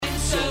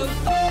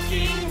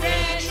fucking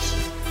rich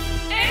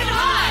and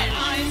hot.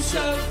 I'm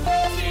so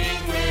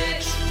fucking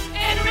rich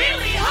and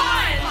really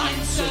hot.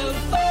 I'm so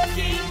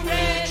fucking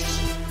rich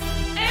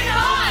and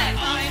hot.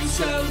 I'm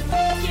so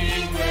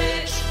fucking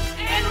rich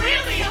and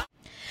really hot.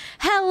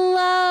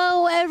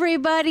 Hello,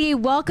 everybody.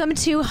 Welcome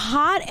to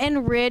Hot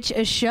and Rich,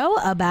 a show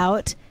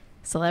about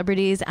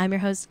celebrities. I'm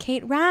your host,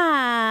 Kate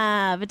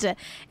Raft.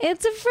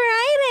 It's a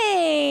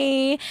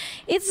Friday.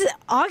 It's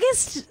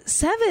August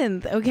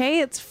 7th, okay?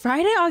 It's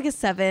Friday, August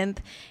 7th,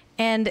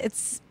 and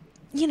it's,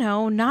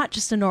 not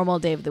just a normal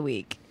day of the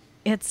week.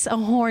 It's a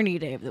horny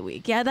day of the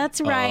week. Yeah,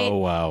 that's right. Oh,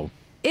 wow.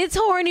 It's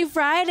Horny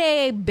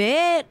Friday,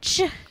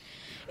 bitch.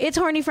 It's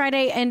Horny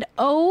Friday, and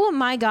oh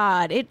my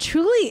God, it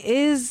truly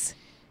is.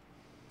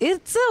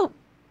 It's so...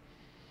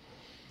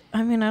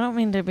 I mean, I don't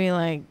mean to be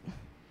like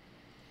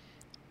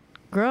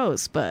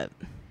gross, but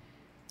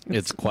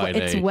It's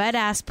wet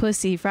ass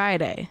pussy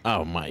Friday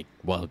Oh my!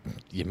 Well,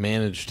 you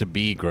managed to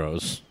be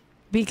gross.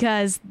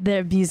 because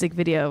the music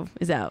video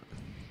is out.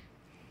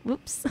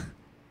 Whoops.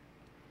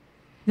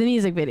 The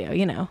music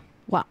video,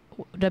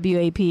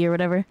 WAP or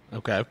whatever.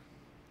 Okay.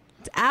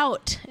 It's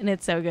out and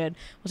it's so good.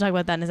 We'll talk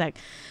about that in a sec.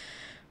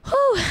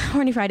 Whew,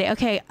 Horny Friday.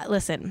 Okay,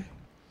 listen.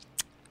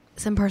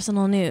 Some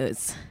personal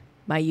news.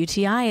 My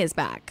UTI is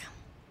back.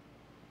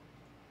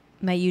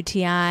 My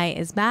UTI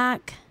is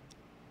back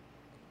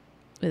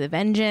with a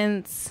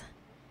vengeance.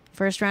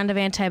 First round of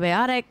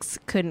antibiotics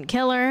couldn't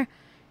kill her.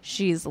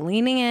 She's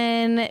leaning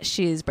in.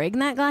 She's breaking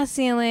that glass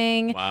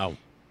ceiling. Wow.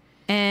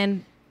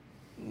 And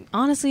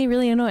honestly,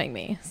 really annoying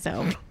me.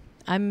 So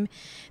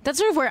that's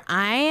sort of where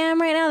I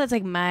am right now. That's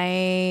like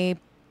my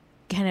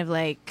kind of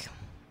like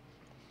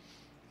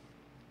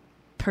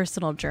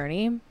personal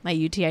journey, my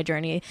UTI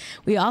journey.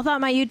 We all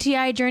thought my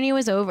UTI journey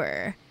was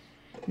over.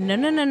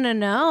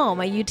 No.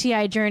 My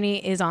UTI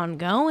journey is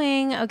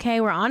ongoing. Okay,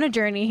 we're on a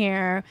journey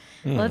here.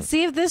 Let's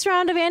see if this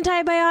round of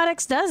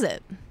antibiotics does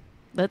it.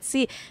 Let's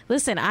see.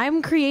 Listen,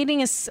 I'm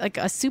creating a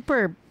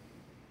super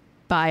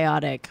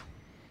biotic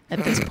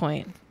at this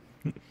point.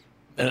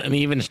 An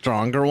even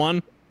stronger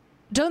one?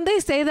 Don't they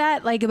say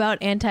that like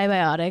about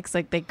antibiotics?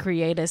 Like they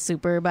create a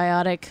super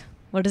biotic.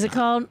 What is it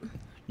called?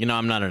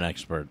 I'm not an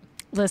expert.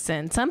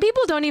 Listen, some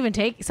people don't even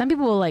take. Some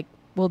people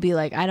will be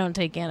like, I don't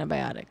take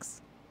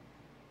antibiotics.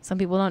 Some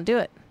people don't do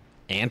it.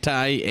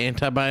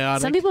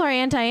 Antibiotic? Some people are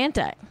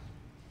anti.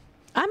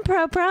 I'm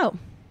pro.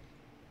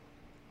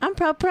 I'm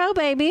pro,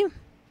 baby.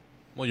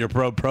 Well, you're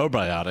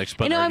probiotics,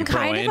 but are I'm you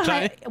kind of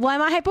anti?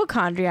 I'm a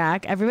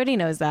hypochondriac. Everybody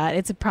knows that.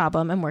 It's a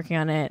problem. I'm working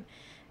on it.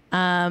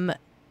 Am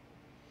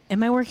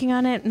I working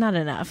on it? Not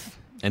enough.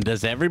 And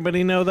does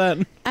everybody know that?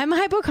 I'm a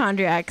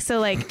hypochondriac. So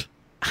like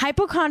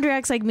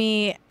hypochondriacs like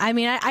me, I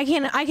mean, I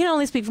can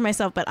only speak for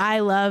myself, but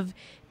I love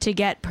to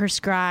get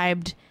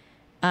prescribed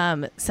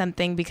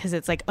something because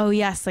it's like, oh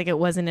yes, like it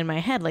wasn't in my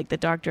head. Like the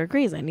doctor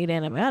agrees I need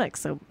antibiotics.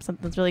 So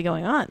something's really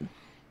going on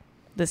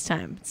this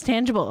time. It's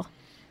tangible.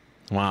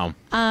 Wow.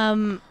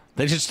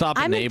 They should stop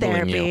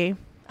enabling you.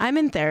 I'm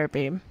in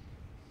therapy.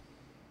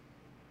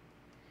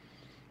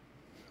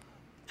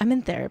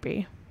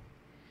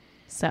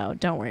 So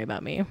don't worry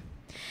about me.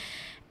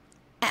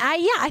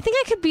 I think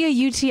I could be a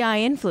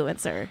UTI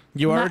influencer.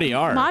 You already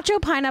are. Macho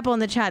Pineapple in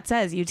the chat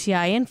says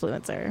UTI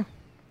influencer.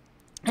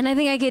 And I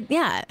think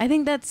I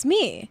think that's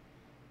me.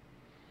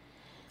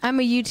 I'm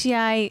a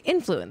UTI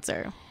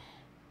influencer.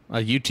 A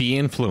UT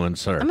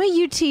influencer. I'm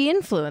a UT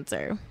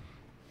influencer.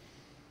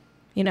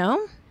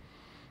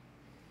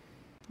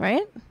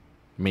 Right?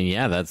 I mean,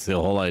 yeah, that's the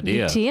whole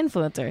idea. UT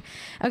influencer.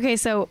 Okay,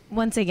 so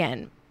once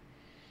again,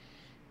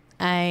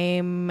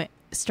 I'm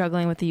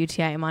struggling with the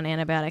UTI. I'm on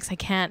antibiotics. I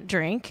can't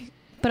drink,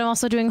 but I'm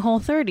also doing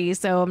Whole30,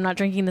 so I'm not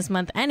drinking this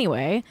month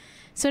anyway.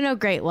 So no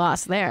great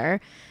loss there.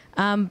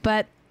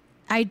 But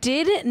I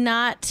did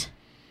not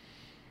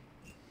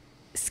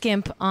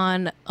skimp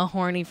on a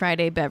Horny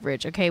Friday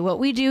beverage. Okay, what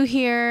we do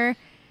here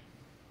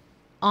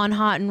on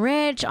Hot and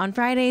Rich on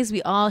Fridays,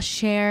 we all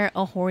share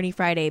a Horny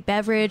Friday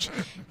beverage.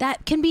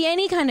 That can be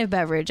any kind of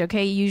beverage.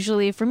 Okay,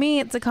 usually for me,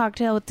 it's a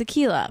cocktail with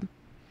tequila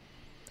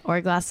or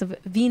a glass of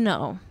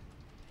vino.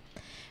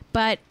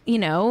 But,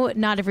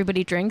 not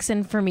everybody drinks.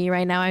 And for me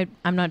right now,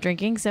 I'm not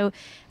drinking. So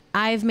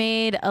I've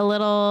made a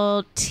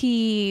little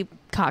tea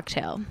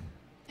cocktail.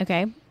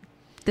 Okay.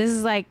 This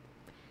is like,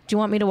 do you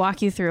want me to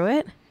walk you through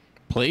it?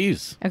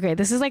 Please. Okay.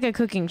 This is like a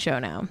cooking show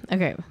now.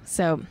 Okay.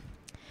 So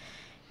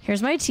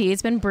here's my tea.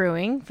 It's been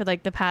brewing for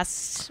like the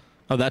past.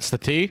 Oh, that's the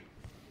tea?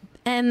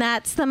 And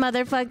that's the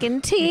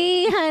motherfucking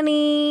tea,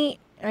 honey.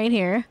 Right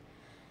here.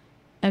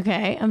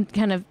 Okay. I'm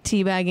kind of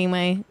teabagging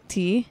my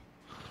tea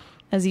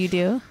as you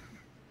do.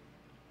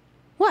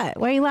 What?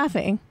 Why are you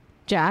laughing,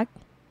 Jack?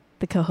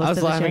 The co-host. I was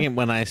of the laughing show.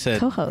 when I said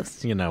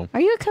Co-host. Are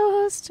you a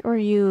co-host or are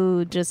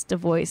you just a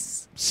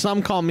voice?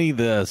 Some call me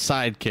the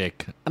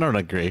sidekick. I don't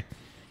agree.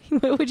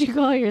 What would you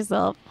call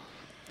yourself?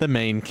 The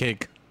main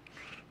kick.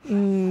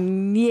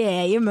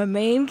 Yeah, you're my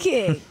main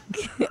kick.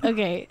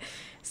 Okay,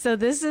 so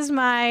this is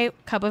my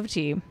cup of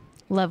tea.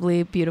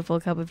 Lovely, beautiful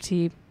cup of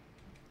tea.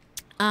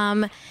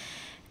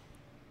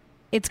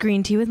 It's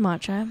green tea with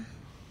matcha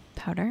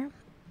powder.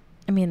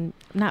 I mean,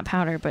 not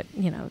powder, but,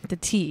 the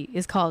tea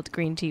is called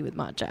green tea with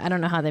matcha. I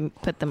don't know how they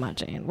put the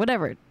matcha in.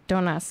 Whatever.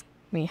 Don't ask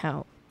me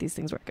how these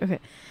things work. Okay.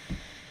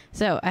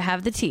 So I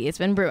have the tea. It's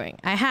been brewing.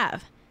 I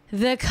have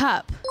the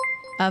cup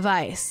of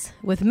ice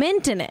with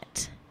mint in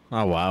it.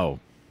 Oh, wow.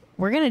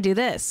 We're going to do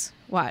this.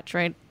 Watch,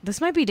 right?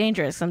 This might be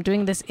dangerous. I'm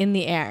doing this in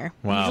the air.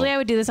 Wow. Usually I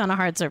would do this on a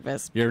hard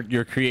surface.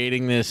 You're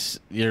creating this.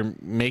 You're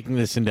making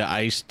this into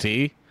iced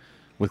tea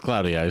with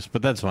cloudy ice,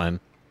 but that's fine.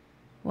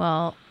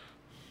 Well,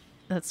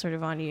 that's sort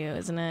of on you,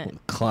 isn't it?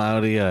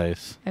 Cloudy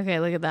ice. Okay,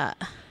 look at that.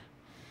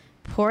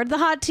 Poured the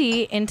hot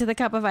tea into the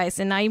cup of ice,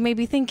 and now you may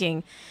be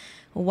thinking,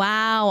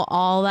 wow,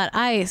 all that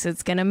ice,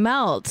 it's going to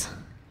melt.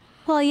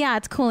 Well, yeah,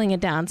 it's cooling it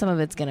down. Some of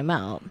it's going to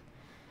melt.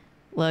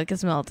 Look,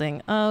 it's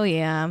melting. Oh,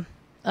 yeah.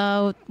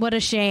 Oh, what a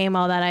shame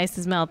all that ice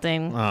is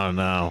melting. Oh,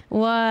 no.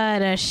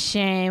 What a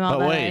shame all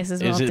that ice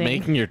is melting. Is it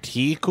making your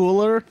tea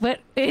cooler?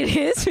 But it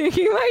is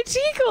making my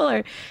tea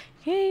cooler.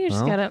 Okay, you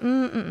just gotta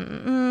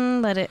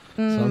let it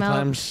melt.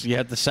 Sometimes you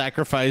have to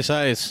sacrifice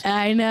ice.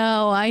 I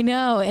know.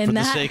 And for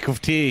the sake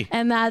of tea.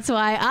 And that's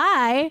why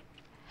I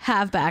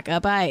have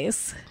backup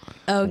ice.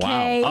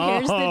 Okay, wow.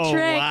 Here's the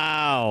trick.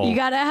 Wow. You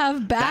gotta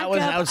have backup ice.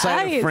 That was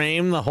outside of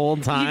frame the whole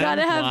time? You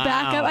gotta have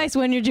backup ice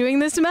when you're doing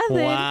this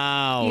method.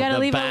 Wow. You gotta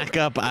leave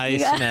backup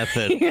ice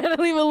method. You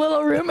gotta leave a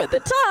little room at the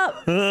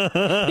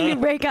top. You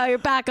break out your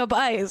backup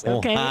ice,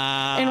 okay?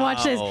 Wow. And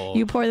watch this.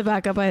 You pour the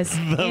backup ice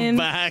in.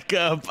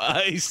 Backup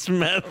ice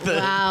method.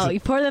 Wow. You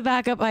pour the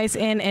backup ice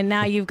in, and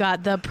now you've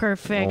got the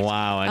perfect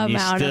wow. And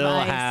amount you still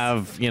of ice.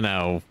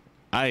 have,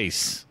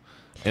 ice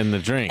in the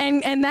drink.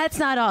 And that's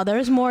not all.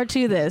 There's more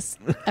to this,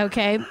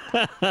 okay?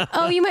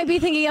 Oh, you might be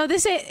thinking,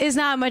 this is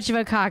not much of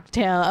a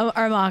cocktail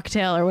or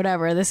mocktail or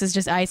whatever. This is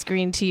just iced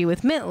green tea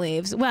with mint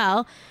leaves.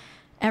 Well,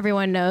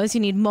 everyone knows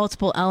you need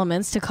multiple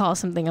elements to call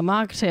something a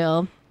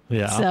mocktail.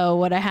 Yeah. So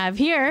what I have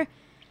here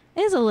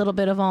is a little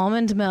bit of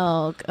almond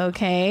milk,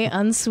 okay?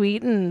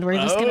 Unsweetened. We're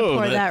just going to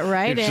pour that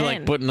right you're in. Just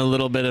like putting a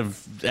little bit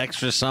of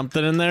extra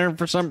something in there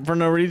for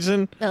no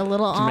reason? A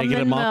little almond milk.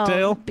 To make it a mocktail?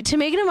 Milk. To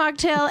make it a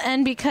mocktail,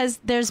 and because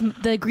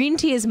the green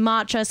tea is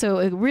matcha, so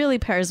it really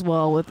pairs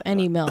well with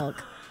any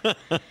milk.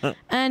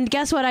 And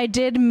guess what? I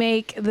did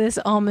make this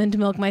almond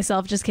milk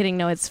myself. Just kidding.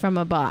 No, it's from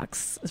a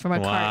box. It's from a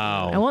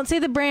carton. I won't say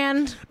the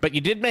brand. But you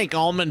did make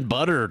almond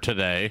butter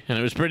today, and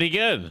it was pretty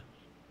good.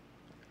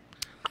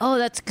 Oh,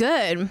 that's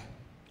good.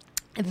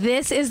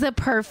 This is the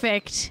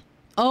perfect.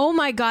 Oh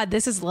my God,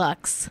 this is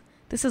luxe.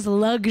 This is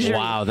luxury.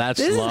 Wow, that's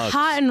this luxe. Is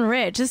hot and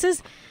rich. This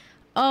is.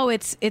 Oh,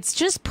 it's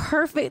just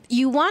perfect.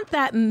 You want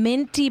that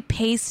minty,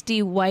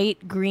 pasty,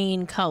 white,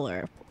 green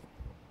color.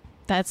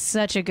 That's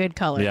such a good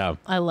color. Yeah.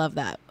 I love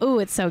that. Oh,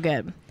 it's so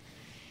good.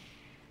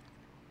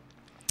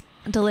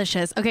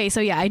 Delicious. Okay,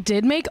 so yeah, I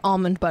did make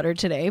almond butter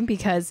today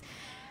because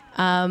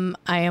I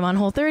am on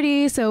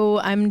Whole30, so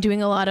I'm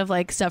doing a lot of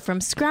stuff from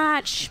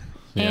scratch.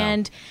 Yeah.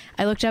 And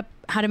I looked up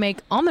how to make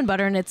almond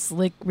butter, and it's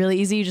really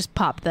easy. You just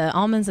pop the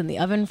almonds in the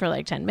oven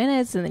for 10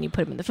 minutes, and then you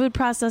put them in the food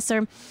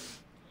processor.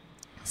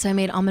 So I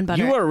made almond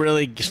butter. You are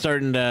really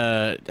starting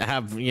to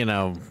have,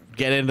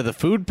 get into the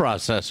food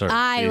processor.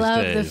 I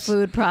love the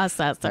food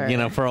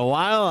processor. For a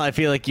while, I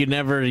feel like you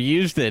never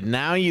used it.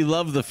 Now you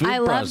love the food processor. I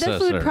love the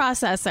food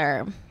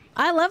processor.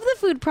 I love the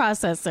food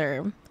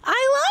processor.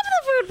 I love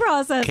the food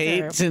processor.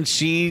 Kate, since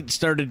she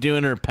started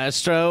doing her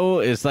pesto,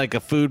 is like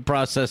a food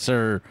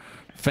processor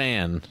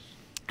fan.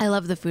 I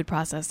love the food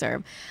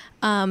processor.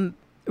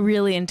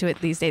 Really into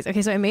it these days.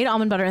 Okay, so I made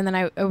almond butter, and then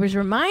I was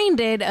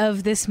reminded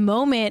of this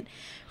moment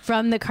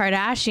from the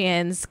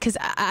Kardashians, because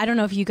I don't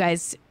know if you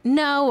guys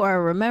know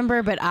or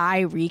remember, but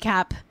I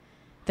recap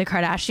the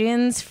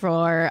Kardashians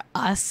for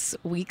Us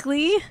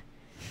Weekly.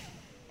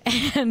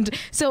 And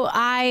so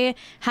I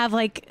have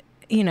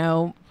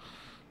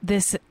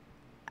this,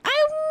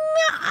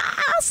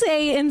 I'll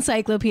say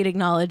encyclopedic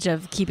knowledge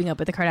of keeping up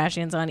with the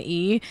Kardashians on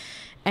E!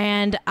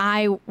 And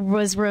I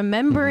was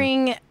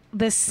remembering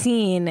the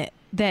scene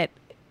that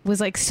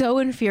was so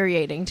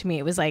infuriating to me.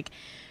 It was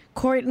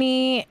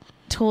Kourtney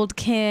told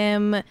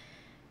Kim,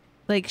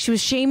 she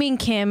was shaming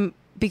Kim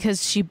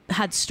because she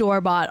had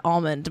store-bought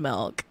almond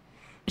milk.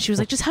 She was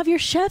like, just have your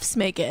chefs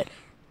make it.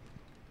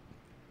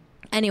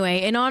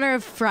 Anyway, in honor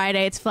of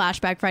Friday, it's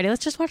Flashback Friday.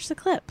 Let's just watch the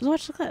clip. Let's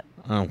watch the clip.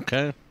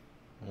 Okay.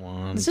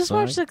 Let's just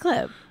watch the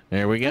clip.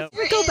 There we go.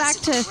 Let's go back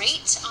to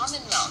great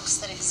almond milks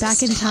that exist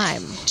back in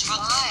time.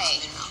 Why?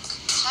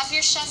 Have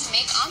your chef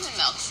make almond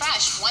milk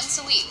fresh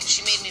once a week.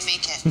 She made me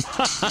make it. No,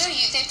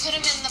 they put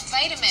them in the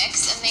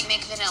Vitamix and they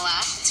make vanilla.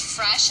 It's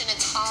fresh and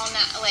it's all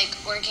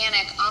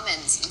organic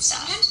almonds and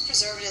stuff. Sometimes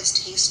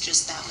preservatives taste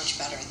just that much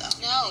better, though.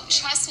 No,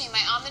 trust me,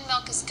 my almond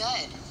milk is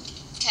good.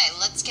 Okay,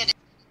 let's get it.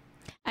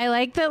 I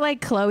like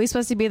that Chloe's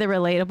supposed to be the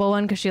relatable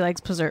one because she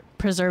likes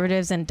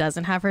preservatives and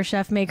doesn't have her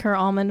chef make her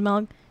almond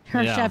milk.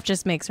 Her chef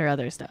just makes her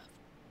other stuff.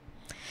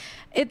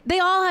 They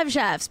all have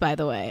chefs, by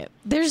the way.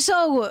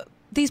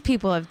 These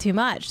people have too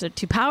much. They're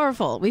too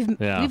powerful. We've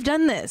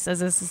done this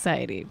as a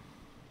society.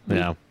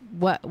 Yeah.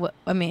 What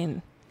I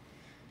mean,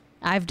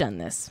 I've done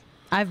this.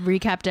 I've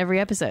recapped every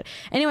episode.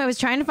 Anyway, I was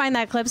trying to find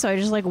that clip, so I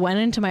just like went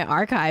into my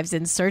archives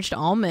and searched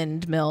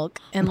almond milk,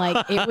 and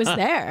like it was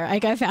there.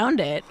 Like I found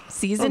it.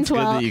 Season It's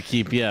 12. good that you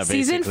keep,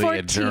 Season basically 14.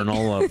 a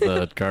journal of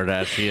the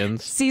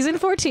Kardashians. Season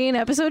 14,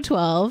 episode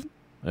 12.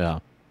 Yeah.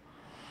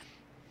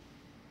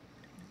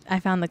 I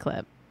found the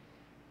clip.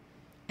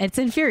 It's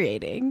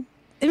infuriating.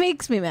 It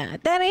makes me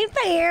mad. That ain't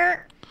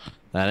fair.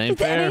 That ain't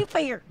That fair. ain't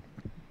fair.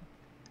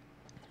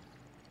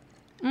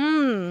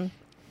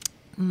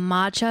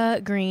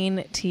 Matcha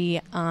green tea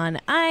on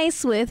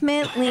ice with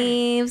mint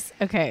leaves.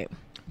 Okay.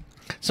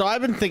 So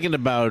I've been thinking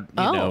about,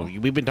 Oh.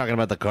 we've been talking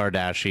about the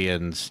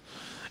Kardashians,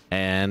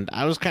 and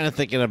I was kind of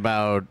thinking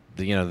about,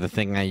 the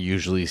thing I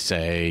usually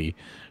say,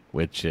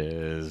 which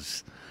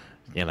is,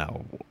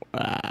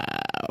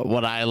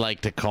 what I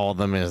like to call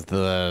them is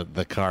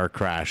the car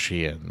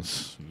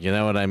crashians. You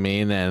know what I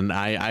mean? And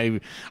I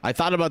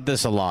thought about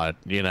this a lot,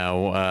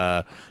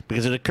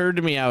 because it occurred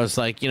to me, I was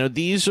like,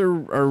 these are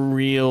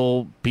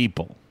real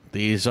people.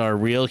 These are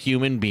real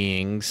human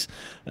beings.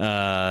 They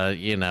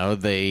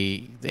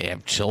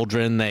have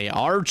children. They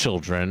are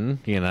children.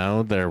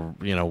 They're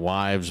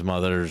wives,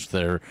 mothers.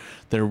 They're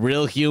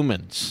real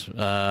humans.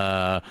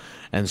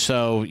 And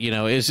so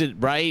is it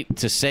right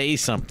to say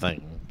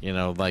something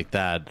like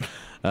that?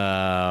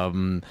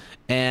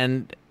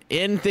 And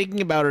in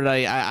thinking about it,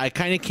 I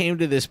kind of came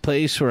to this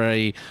place where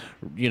I,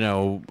 you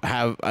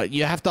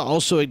have to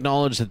also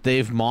acknowledge that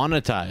they've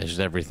monetized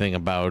everything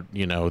about,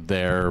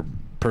 their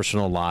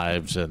personal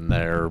lives and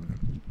their,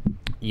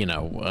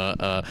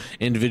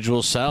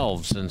 individual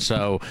selves. And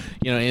so,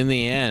 in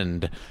the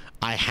end,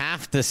 I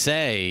have to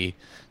say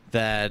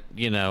that,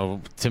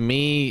 to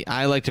me,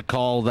 I like to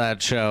call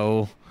that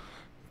show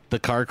the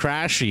Car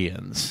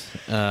Crashians,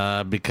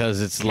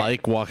 because it's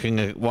like watching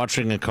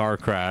a car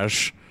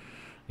crash.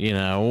 You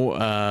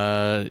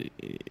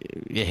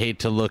hate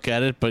to look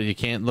at it, but you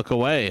can't look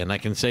away. And I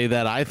can say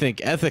that I think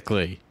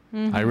ethically.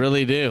 I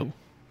really do.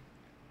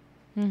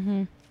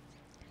 I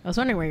was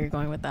wondering where you're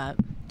going with that.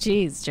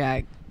 Jeez,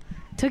 Jack.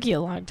 Took you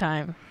a long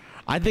time.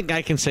 I think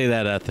I can say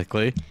that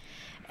ethically.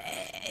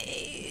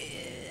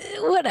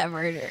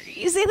 Whatever.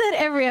 You say that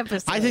every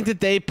episode. I think that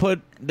they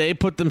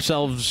put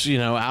themselves,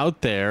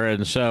 out there,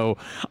 and so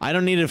I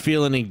don't need to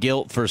feel any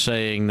guilt for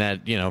saying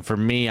that, for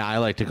me, I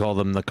like to call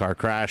them the Car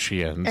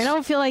Crashians. I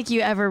don't feel like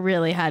you ever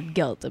really had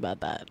guilt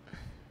about that,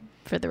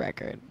 for the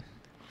record.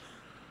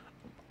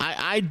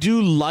 I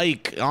do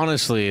like,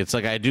 honestly, it's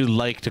like I do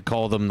like to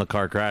call them the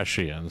Car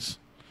Crashians.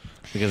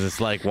 Because it's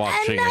like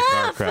watching a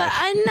car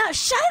crash. Enough!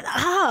 Shut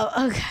up!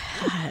 Oh,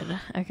 God.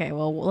 Okay,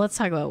 well, let's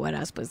talk about Wet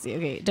Ass Pussy.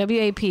 Okay,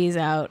 WAP's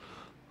out.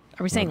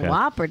 Are we saying Okay.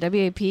 WAP or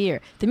WAP?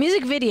 Or the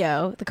music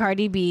video, the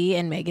Cardi B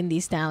and Megan Thee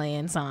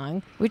Stallion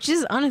song, which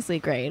is honestly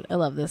great. I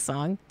love this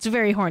song. It's a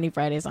very Horny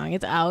Friday song.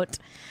 It's out.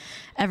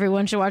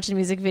 Everyone should watch the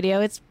music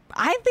video. I think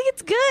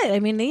it's good. I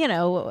mean,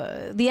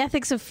 the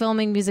ethics of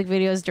filming music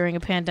videos during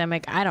a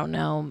pandemic, I don't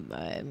know.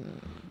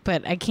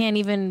 But I can't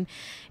even...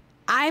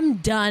 I'm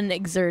done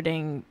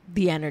exerting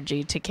the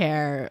energy to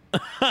care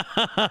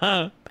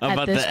About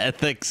the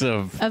ethics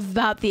of...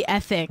 about the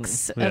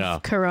ethics Yeah.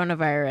 of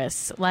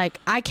coronavirus. Like,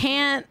 I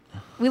can't.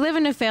 We live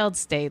in a failed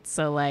state,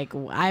 so like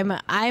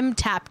I'm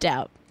tapped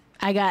out.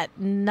 I got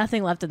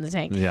nothing left in the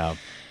tank. Yeah.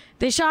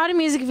 They shot a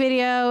music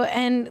video,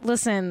 and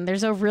listen,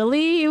 there's a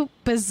really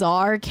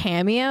bizarre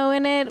cameo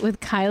in it with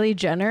Kylie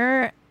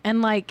Jenner,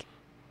 and like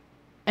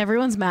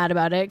everyone's mad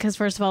about it because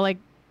first of all, like,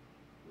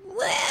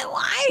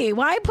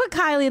 why put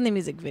Kylie in the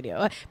music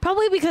video?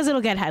 Probably because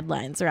it'll get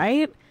headlines,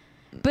 right?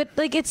 But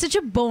like, it's such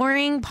a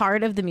boring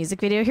part of the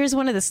music video. Here's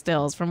one of the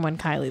stills from when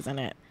Kylie's in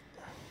it.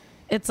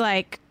 It's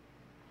like,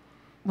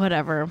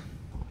 whatever.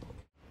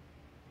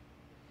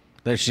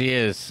 There she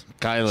is,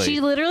 Kylie. She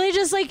literally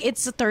just like,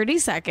 it's 30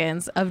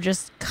 seconds of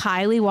just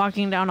Kylie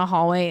walking down a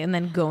hallway and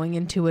then going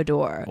into a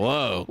door.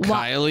 Whoa,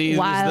 Kylie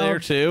While- is there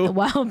too?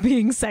 While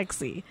being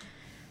sexy.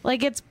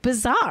 Like, it's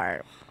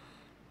bizarre.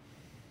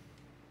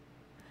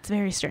 It's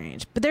very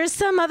strange. But there's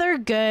some other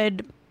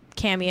good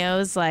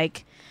cameos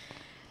like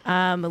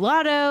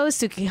Mulatto,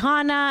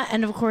 Sukihana,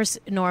 and of course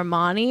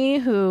Normani,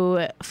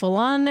 who full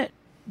on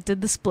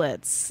did the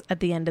splits at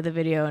the end of the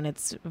video, and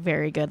it's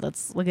very good.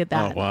 Let's look at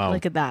that. Oh, wow.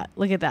 Look at that.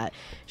 Look at that.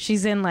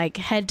 She's in like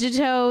head to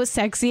toe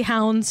sexy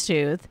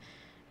houndstooth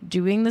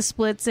doing the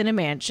splits in a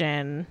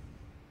mansion.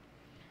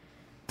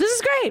 This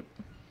is great.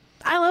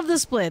 I love the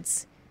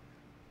splits.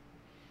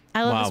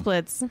 I love Wow. the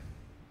splits.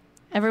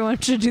 Everyone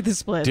should do the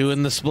splits.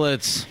 Doing the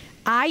splits.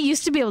 I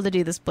used to be able to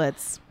do the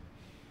splits,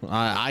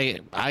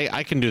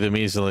 I can do them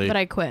easily. but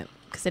I quit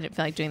because I didn't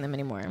feel like doing them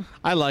anymore.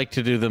 I like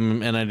to do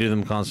them, and I do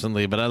them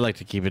constantly, but I like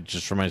to keep it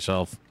just for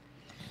myself.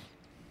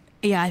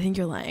 Yeah, I think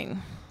you're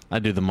lying. I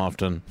do them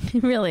often.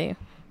 Really?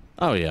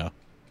 Oh, yeah.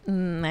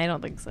 I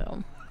don't think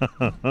so.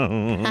 I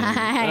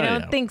yeah.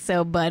 don't think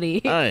so,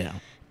 buddy. Oh, yeah.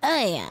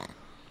 Oh, yeah.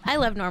 I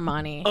love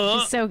Normani.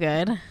 She's so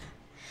good.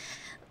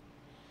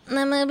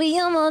 Let me be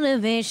your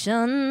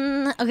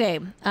motivation. Okay,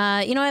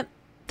 you know what?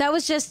 That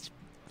was just...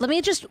 Let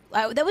me just...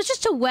 that was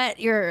just to whet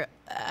your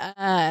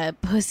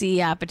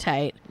pussy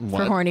appetite for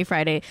What? Horny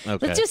Friday.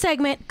 Okay. Let's do a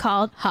segment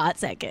called Hot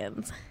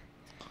Seconds.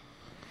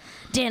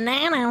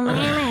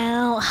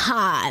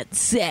 Hot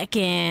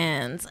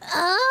Seconds.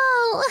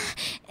 Oh,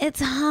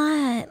 it's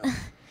hot.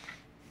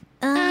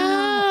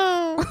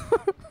 Oh.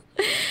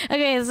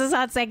 Okay, this is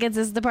Hot Seconds.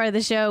 This is the part of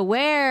the show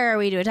where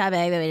we do a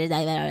topic.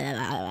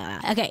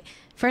 Okay,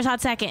 first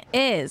hot second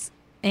is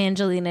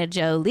Angelina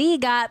Jolie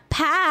got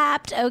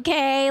papped.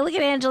 Okay, look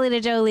at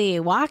Angelina Jolie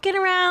walking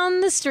around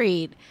the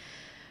street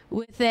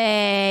with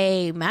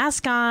a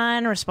mask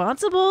on.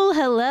 Responsible.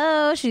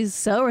 Hello. She's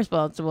so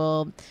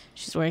responsible.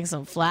 She's wearing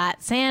some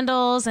flat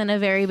sandals and a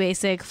very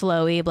basic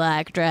flowy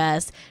black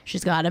dress.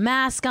 She's got a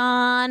mask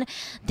on.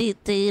 She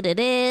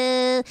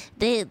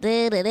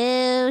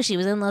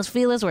was in Los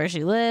Feliz where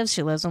she lives.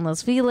 She lives in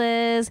Los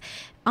Feliz.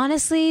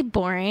 Honestly,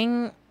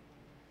 boring,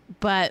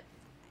 but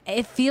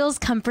it feels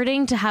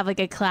comforting to have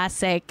like a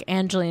classic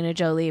Angelina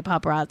Jolie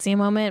paparazzi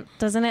moment,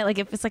 doesn't it? Like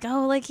if it's like,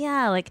 oh, like,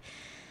 yeah, like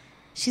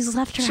she's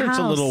left her Sure, house.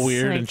 it's a little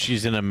weird like, and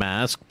she's in a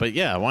mask, but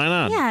yeah, why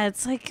not? yeah,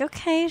 it's like,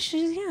 okay,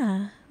 she's,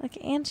 yeah. Like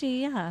Angie,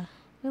 yeah.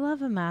 We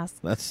love a mask.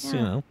 That's, Yeah, you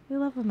know, we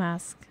love a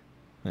mask.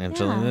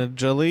 Angelina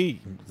Jolie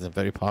is a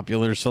very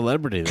popular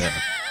celebrity there.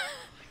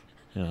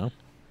 You know,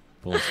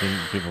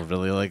 people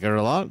really like her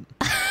a lot.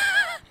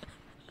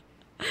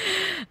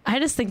 I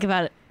just think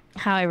about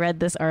how I read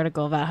this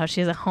article about how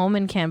she has a home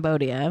in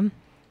Cambodia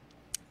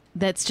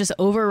that's just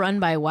overrun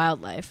by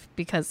wildlife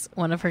because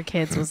one of her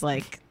kids was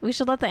like, we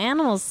should let the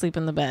animals sleep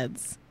in the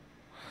beds.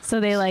 So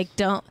they like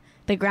don't,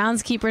 the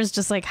groundskeepers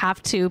just like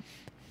have to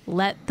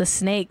let the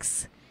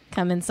snakes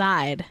come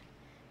inside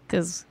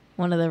because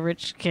one of the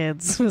rich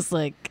kids was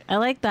like, I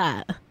like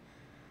that.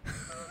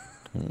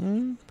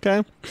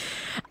 Okay.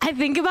 I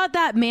think about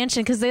that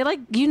mansion because they like,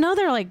 you know,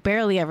 they're like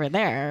barely ever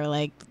there.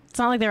 Like, it's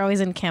not like they're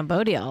always in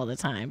Cambodia all the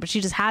time, but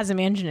she just has a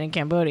mansion in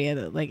Cambodia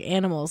that like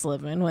animals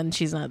live in when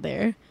she's not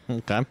there.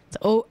 Okay.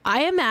 So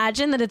I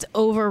imagine that it's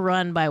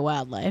overrun by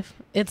wildlife.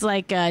 It's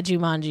like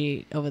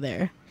Jumanji over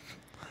there.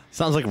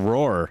 Sounds like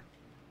Roar.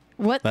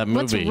 What's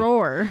movie.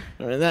 Roar?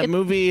 That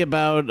movie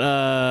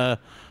about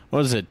what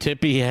is it?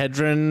 Tippi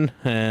Hedren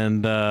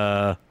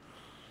and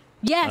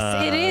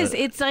Yes, it is.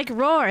 It's like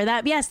Roar.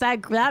 That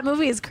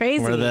movie is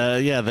crazy. where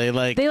they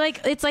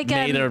It's like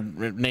made a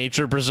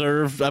nature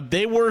preserve.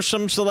 They were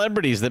some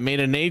celebrities that made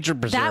a nature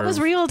preserve. that was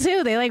real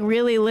too. They like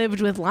really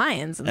lived with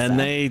lions and stuff.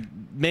 they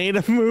made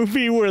a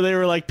movie where they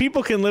were like,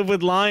 people can live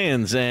with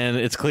lions, and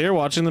it's clear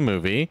watching the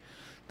movie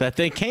that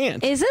they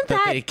can't. Isn't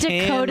that they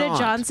Dakota cannot.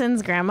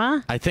 Johnson's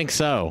grandma? I think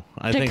so.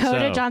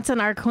 Dakota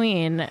Johnson, our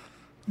queen,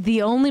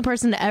 the only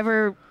person to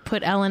ever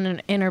put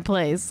Ellen in her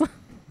place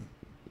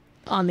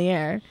on the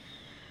air.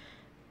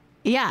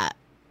 Yeah,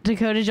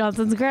 Dakota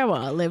Johnson's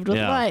grandma lived with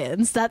Yeah.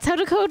 lions. That's how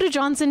Dakota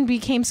Johnson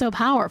became so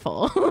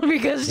powerful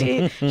because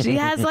she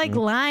has like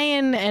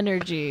lion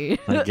energy.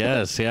 I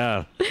guess,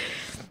 yeah.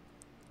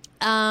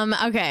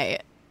 Okay.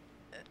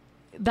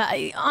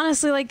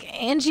 Honestly,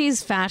 like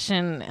Angie's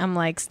fashion, I'm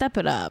like, step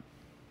it up.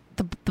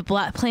 The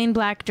plain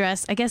black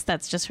dress, I guess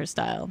that's just her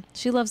style.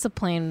 She loves the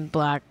plain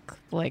black,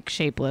 like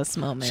shapeless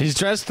moment. She's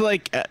dressed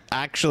like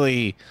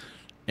actually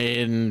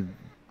in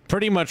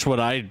pretty much what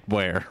I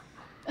wear.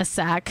 A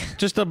sack,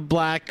 Just a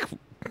black,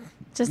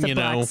 just a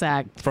black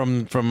sack.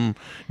 from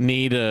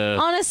knee to.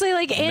 Honestly,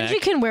 like Angie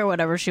neck. can wear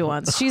whatever she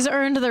wants. She's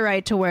earned the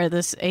right to wear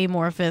this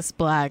amorphous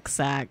black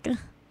sack.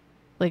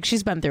 Like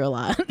she's been through a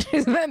lot.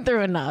 She's been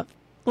through enough.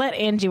 Let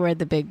Angie wear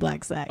the big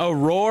black sack. Oh,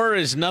 Roar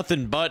is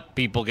nothing but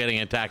people getting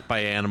attacked by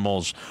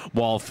animals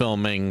while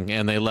filming,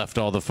 and they left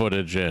all the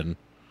footage in.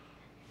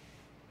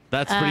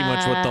 That's pretty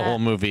much what the whole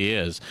movie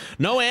is.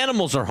 No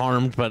animals are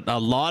harmed, but a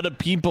lot of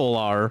people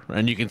are,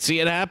 and you can see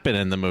it happen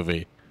in the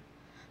movie.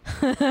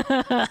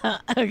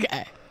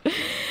 Okay.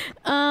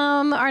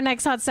 Our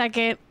next hot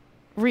second,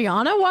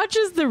 Rihanna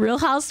watches The Real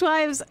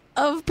Housewives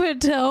of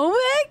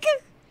Potomac.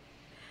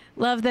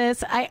 Love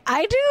this. I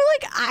always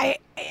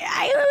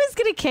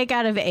get a kick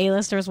out of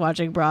A-listers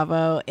watching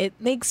Bravo. It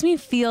makes me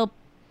feel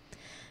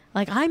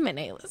like I'm an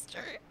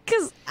A-lister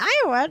because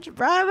I watch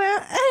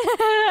Bravo.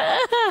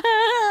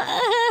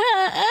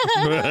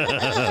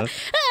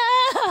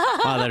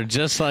 Oh, they're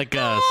just like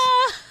us.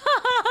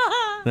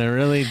 They're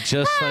really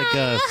just like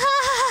us.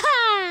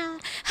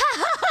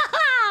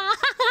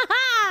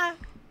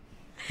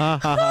 Ha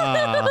ha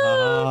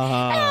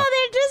ha Oh,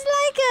 they're just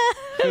like us.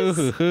 Hoo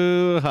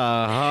hoo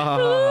ha ha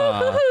ha.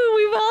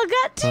 We've all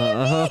got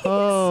TVs.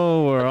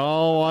 Oh, we're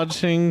all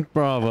watching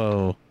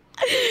Bravo.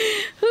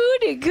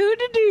 Hooty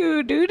cooty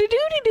doo doo doo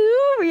doo doo.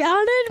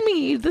 Rihanna and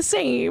me the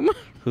same.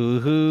 Hoo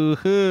hoo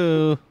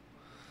hoo.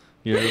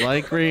 You're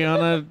like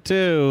Rihanna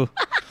too.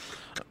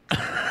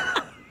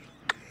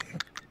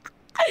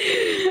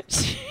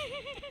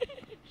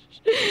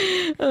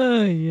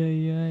 Oh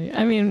yeah.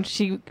 I mean,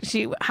 she.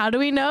 How do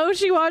we know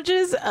she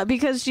watches?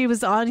 Because she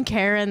was on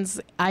Karen's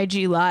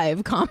IG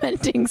Live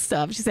commenting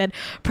stuff. She said,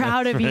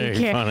 "Proud of you, very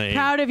Karen. funny.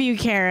 Proud of you,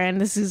 Karen."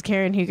 This is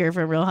Karen Huger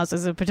from Real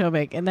Housewives of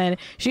Potomac. And then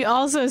she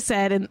also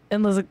said,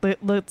 and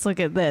let's look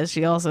at this.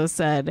 She also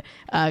said,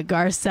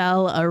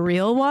 "Garcelle, a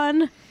real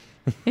one."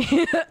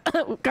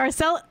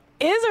 Garcelle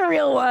is a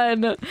real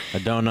one. I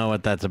don't know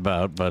what that's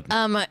about, but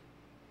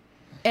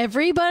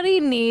Everybody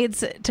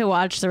needs to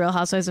watch The Real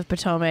Housewives of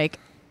Potomac.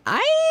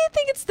 I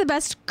think it's the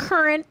best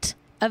current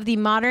of the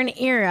modern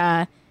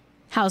era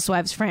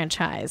Housewives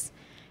franchise.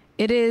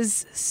 It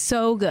is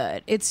so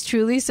good. It's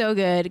truly so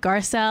good.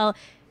 Garcelle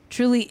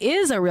truly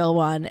is a real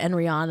one, and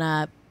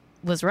Rihanna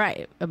was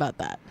right about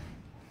that.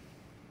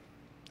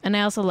 And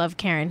I also love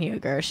Karen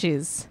Huger.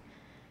 She's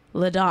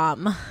La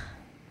Dame.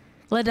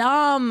 La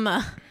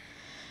Dame.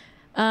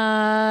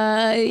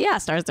 Yeah,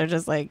 stars are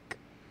just like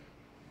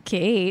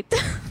Kate.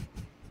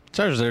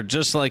 stars, they're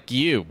just like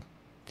you.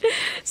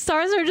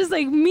 Stars are just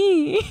like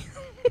me.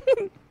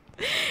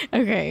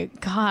 Okay,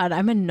 God,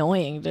 I'm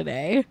annoying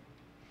today.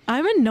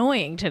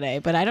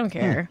 But I don't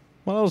care.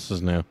 What else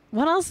is new?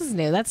 What else is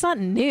new? That's not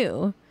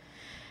new.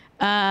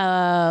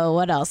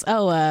 What else?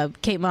 Oh,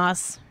 Kate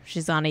Moss.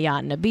 She's on a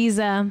yacht in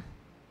Ibiza.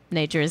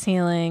 Nature is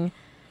healing.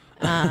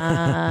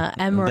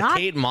 The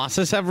Kate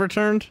Mosses have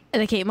returned?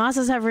 The Kate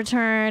Mosses have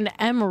returned.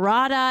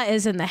 Emirata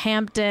is in the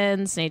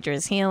Hamptons. Nature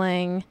is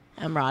healing.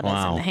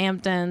 Emirata's in the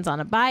Hamptons on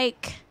a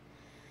bike.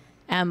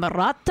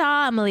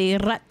 Emirata, Emily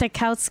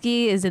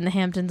Ratajkowski, is in the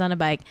Hamptons on a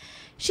bike.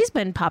 She's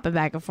been popping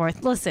back and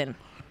forth. Listen,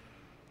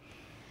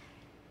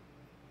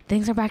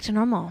 things are back to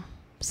normal.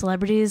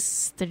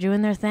 Celebrities, they're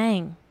doing their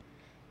thing.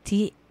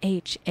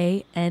 THANG.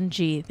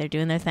 They're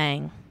doing their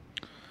thing.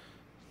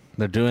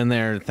 They're doing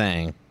their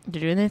thing.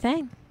 They're doing their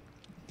thing.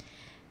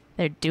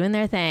 They're doing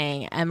their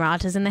thing.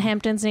 Emirata's in the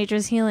Hamptons.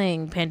 Nature's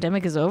healing.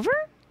 Pandemic is over?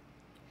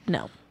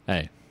 No.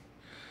 Hey,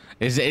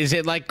 is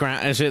it like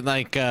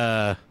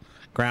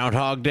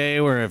Groundhog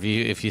Day, where if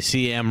you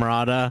see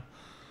Emirata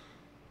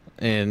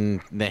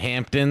in the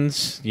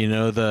Hamptons, you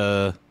know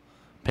the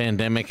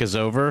pandemic is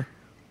over?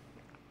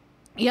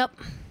 Yep.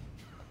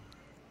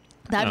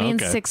 That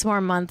means okay. 6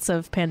 more months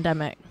of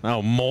pandemic.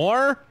 Oh,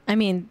 more? I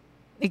mean,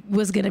 it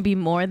was going to be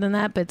more than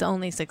that, but it's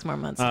only 6 more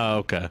months. Oh,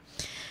 okay.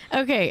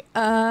 Okay,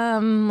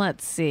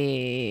 let's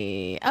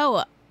see.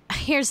 Oh,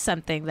 here's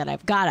something that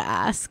I've got to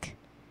ask.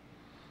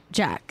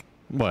 Jack.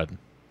 What?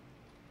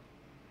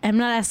 I'm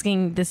not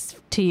asking this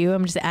to you.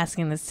 I'm just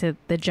asking this to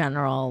the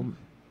general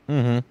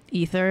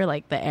ether,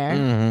 like the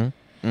air.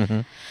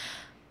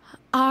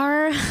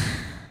 Are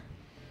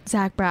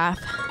Zach Braff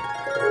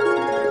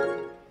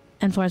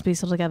and Florence Pugh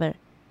still together?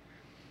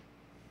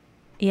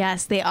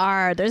 Yes, they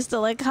are. They're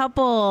still a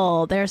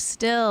couple. They're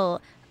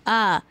still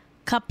a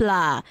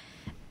couple.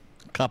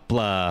 Couple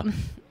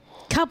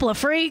of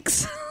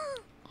freaks.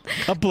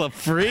 Couple of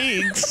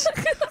freaks?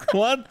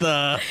 What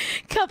the?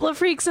 Couple of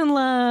freaks in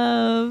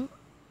love.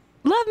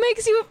 Love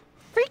makes you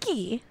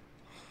freaky.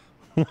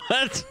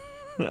 What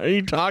are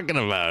you talking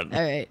about? All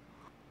right.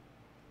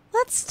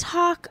 Let's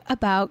talk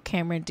about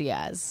Cameron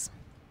Diaz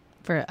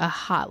for a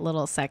hot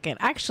little second.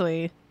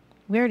 Actually,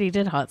 we already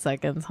did hot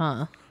seconds,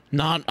 huh?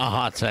 Not a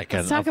hot second.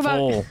 Let's talk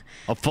about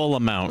a full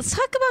amount.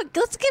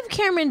 Let's give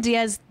Cameron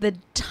Diaz the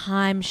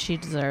time she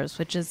deserves,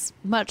 which is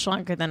much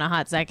longer than a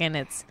hot second.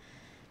 It's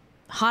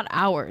hot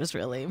hours,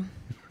 really.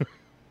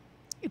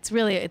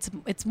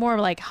 It's more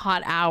like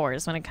hot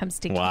hours when it comes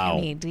to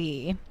Cammy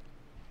D.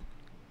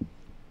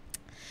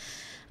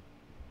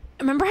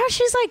 Remember how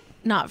she's like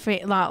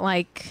not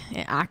like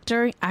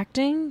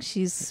acting?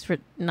 She's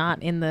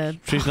not in the.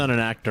 She's not an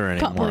actor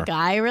anymore. Public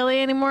eye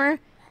really anymore.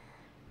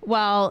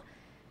 Well,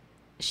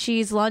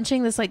 she's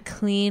launching this like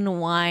clean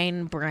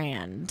wine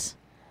brand,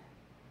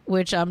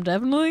 which I'm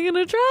definitely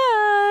gonna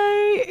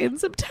try in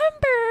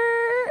September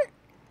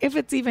if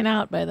it's even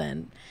out by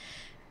then.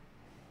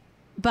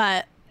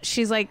 But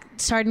she's like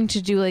starting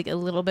to do like a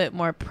little bit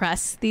more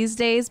press these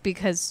days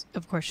because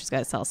of course she's got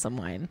to sell some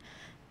wine.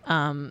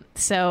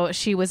 So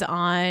she was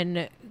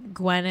on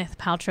Gwyneth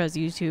Paltrow's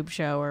YouTube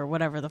show or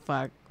whatever the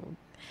fuck.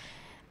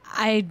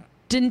 I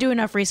didn't do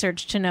enough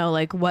research to know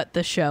like what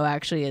the show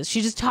actually is.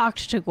 She just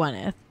talked to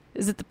Gwyneth.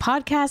 Is it the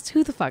podcast?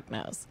 Who the fuck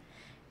knows?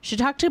 She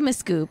talked to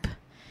Miss Goop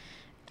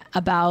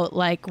about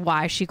like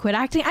why she quit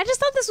acting. I just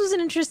thought this was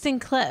an interesting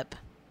clip.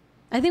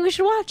 I think we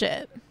should watch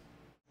it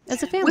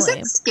as a family. Was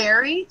it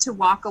scary to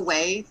walk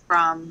away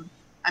from,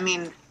 I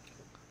mean,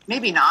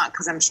 maybe not,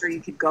 because I'm sure you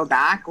could go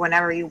back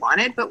whenever you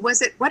wanted, but what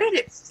did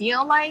it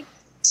feel like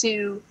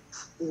to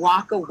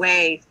walk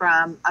away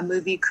from a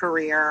movie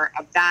career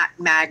of that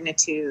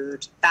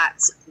magnitude, that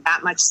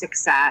much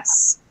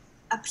success?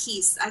 A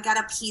peace. I got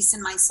a peace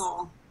in my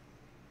soul,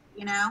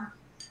 you know,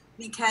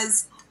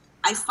 because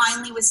I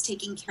finally was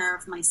taking care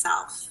of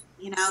myself,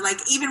 you know, like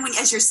even when,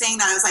 as you're saying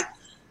that, I was like,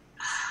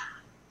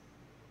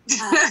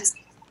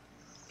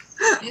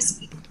 just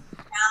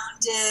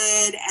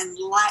grounded and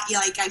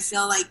like I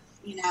feel like,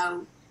 you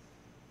know,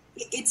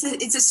 it's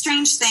a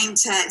strange thing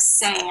to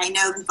say. I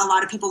know a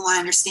lot of people won't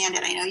understand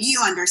it. I know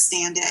you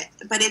understand it,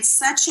 but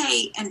it's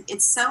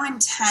it's so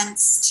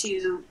intense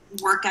to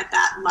work at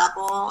that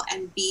level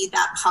and be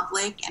that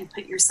public and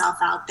put yourself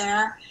out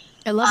there.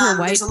 I love her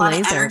white there's a lot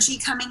blazer. of energy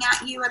coming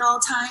at you at all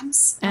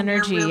times.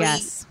 Energy, really,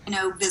 yes. You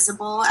know,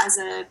 visible as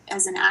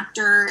an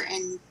actor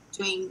and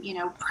doing, you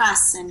know,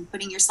 press and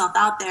putting yourself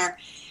out there.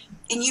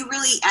 and you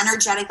really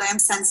energetically, I'm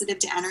sensitive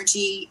to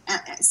energy,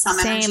 some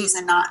Same. energies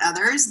and not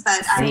others,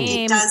 but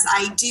Same.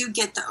 I do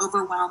get the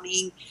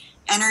overwhelming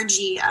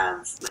energy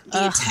of the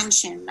Ugh.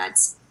 attention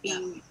that's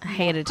being I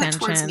hate put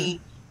towards attention. me.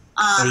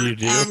 you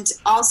do? And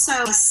also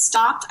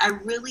I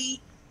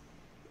really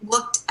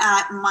looked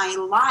at my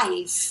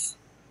life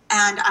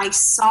and I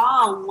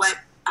saw what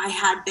I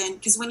had been,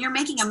 because when you're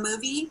making a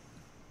movie,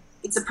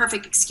 it's a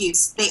perfect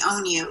excuse. They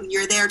own you.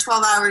 You're there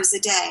 12 hours a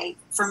day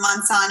for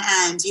months on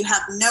end. You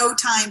have no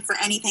time for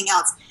anything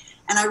else.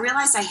 And I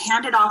realized I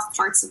handed off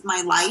parts of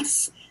my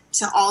life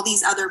to all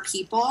these other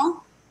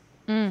people.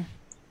 And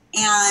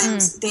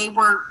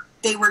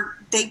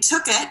they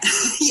took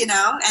it, you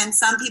know, and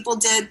some people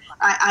did.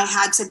 I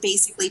had to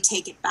basically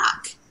take it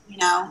back, you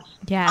know,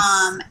 Yes.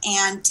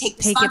 and take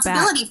Take it back.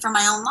 responsibility for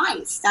my own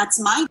life. That's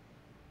my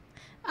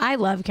I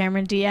love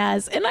Cameron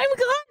Diaz, and I'm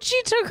glad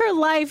she took her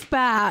life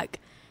back.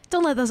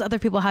 Don't let those other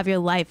people have your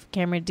life,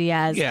 Cameron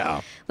Diaz.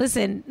 Yeah.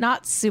 Listen,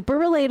 not super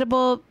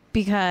relatable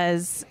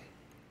because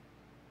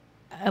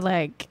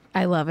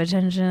I love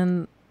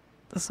attention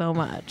so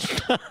much.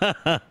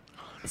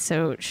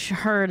 So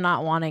her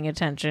not wanting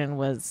attention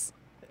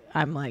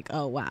I'm like,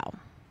 oh wow,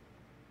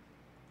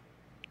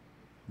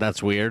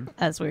 That's weird.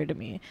 that's weird to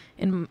me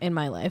in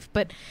my life.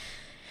 But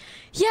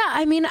yeah,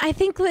 I mean, I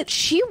think that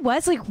she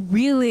was like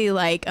really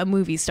like a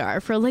movie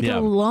star for like Yeah.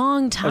 a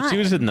long time. Oh, she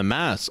was in The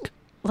Mask.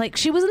 Like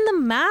she was in The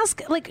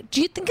Mask. Like,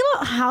 do you think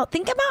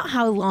about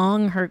how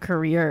long her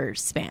career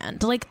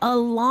spanned? Like a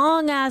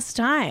long ass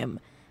time,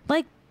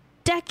 like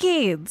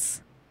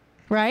decades,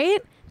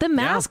 right? The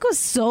Mask was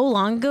so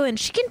long ago, and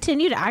she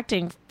continued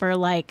acting for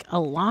like a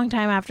long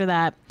time after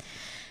that.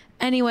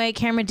 Anyway,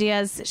 Cameron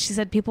Diaz, she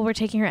said people were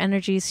taking her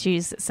energy.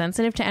 She's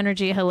sensitive to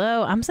energy.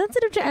 Hello, I'm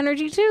sensitive to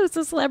energy too.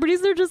 So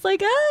celebrities are just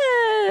like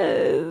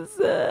us.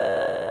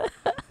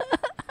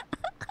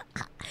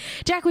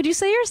 Jack, would you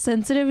say you're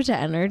sensitive to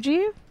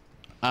energy?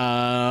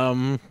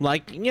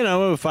 Like, you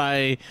know, if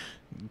I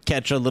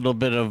catch a little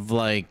bit of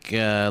like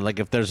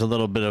if there's a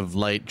little bit of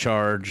light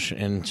charge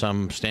in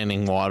some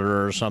standing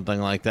water or something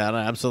like that,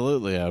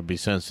 absolutely, I would be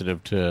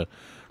sensitive to.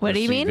 What do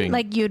you mean? receiving-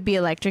 Like you'd be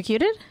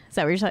electrocuted? Is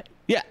that what you're saying?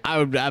 Yeah, I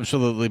would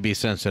absolutely be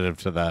sensitive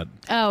to that.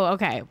 Oh,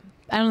 okay.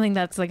 I don't think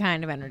that's the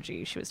kind of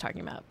energy she was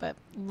talking about, but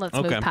let's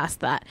Okay. move past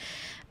that.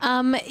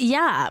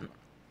 Yeah.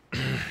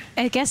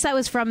 I guess that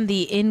was from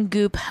the In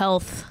Goop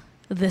Health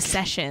The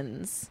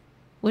Sessions,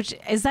 which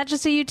is that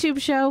just a YouTube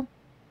show?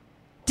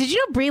 Did you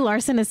know Brie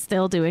Larson is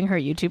still doing her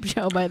YouTube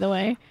show, by the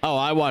way? Oh,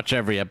 I watch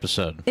every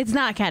episode. It's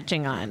not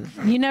catching on.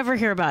 You never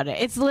hear about it.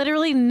 It's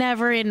literally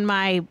never in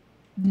my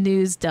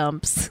news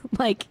dumps.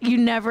 Like, you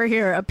never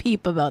hear a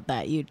peep about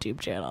that YouTube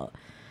channel.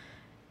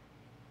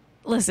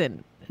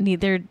 Listen,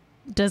 neither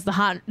does the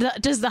Hot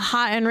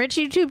and Rich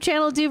YouTube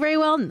channel do very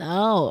well.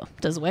 No,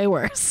 does way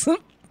worse. But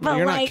Well,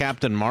 you're not like,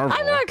 Captain Marvel.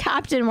 I'm not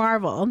Captain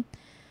Marvel.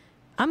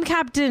 I'm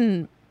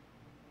Captain.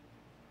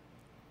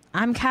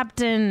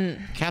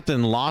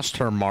 Captain lost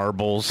her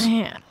marbles.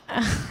 Yeah.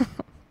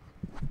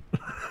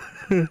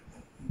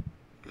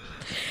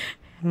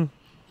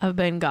 I've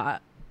been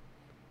got.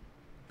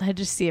 I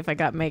just see if I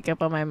got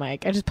makeup on my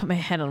mic. I just put my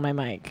head on my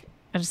mic.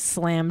 I just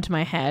slammed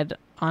my head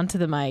onto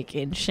the mic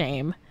in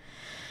shame.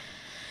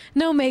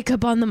 No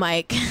makeup on the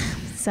mic.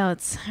 So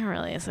it's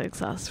really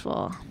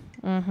successful.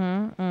 Oh,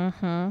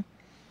 I'm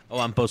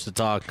supposed to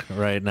talk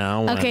right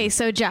now. when- Okay,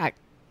 so Jack,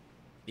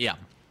 Yeah.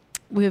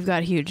 we've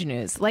got huge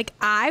news. Like,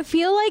 I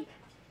feel like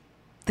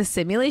the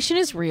simulation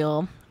is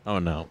real. Oh,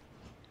 no.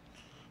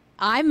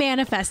 I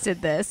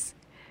manifested this.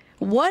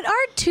 What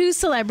are two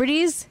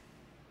celebrities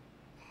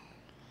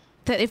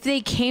that if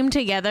they came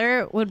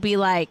together would be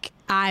like,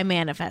 I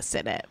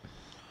manifested it?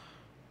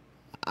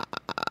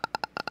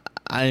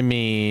 I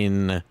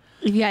mean,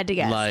 If you had to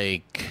guess.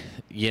 like,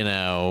 you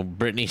know,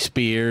 Britney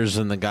Spears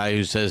and the guy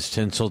who says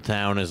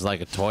Tinseltown is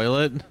like a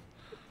toilet.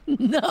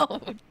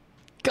 No.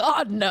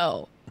 God,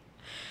 no.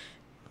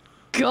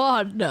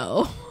 God,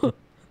 no.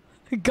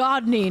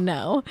 God,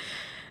 no.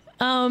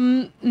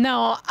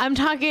 No, I'm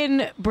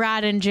talking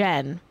Brad and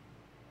Jen.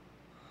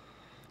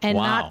 And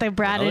Wow, not the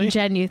Brad really? and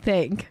Jen you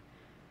think.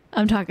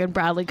 I'm talking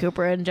Bradley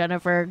Cooper and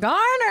Jennifer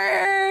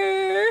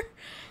Garner.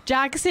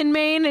 Jackson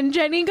Maine and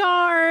Jenny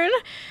Garn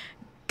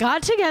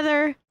got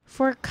together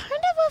for kind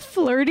of a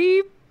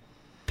flirty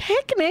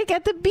picnic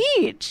at the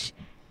beach.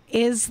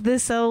 Is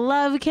this a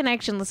love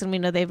connection? Listen, we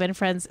know they've been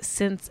friends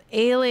since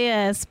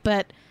Alias,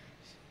 but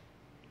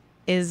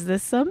is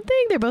this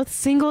something? They're both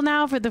single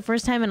now for the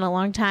first time in a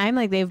long time.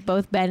 Like, they've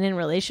both been in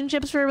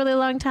relationships for a really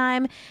long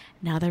time.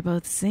 Now they're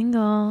both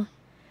single.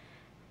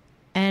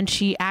 And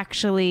she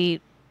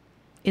actually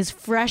is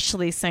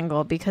freshly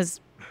single because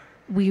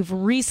we've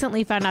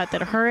recently found out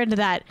that her and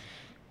that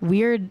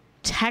weird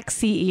tech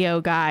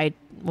CEO guy,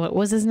 what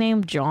was his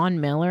name? John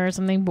Miller or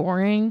something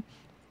boring.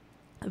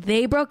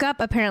 They broke up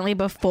apparently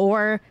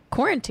before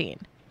quarantine.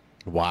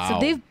 Wow. So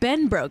they've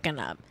been broken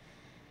up.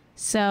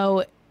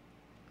 So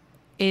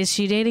is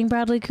she dating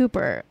Bradley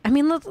Cooper? I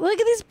mean, look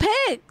at these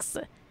pics.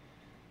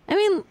 I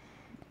mean,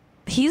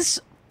 he's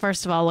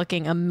first of all,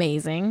 looking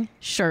amazing,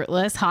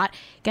 shirtless, hot.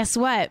 Guess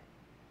what?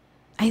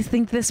 I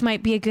think this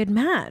might be a good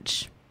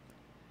match.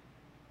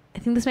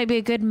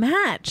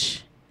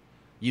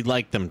 You'd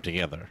like them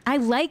together. I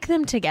like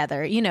them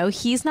together. You know,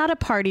 he's not a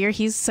partier.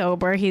 He's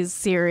sober. He's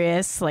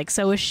serious. Like,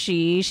 so is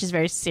she. She's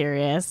very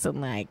serious and,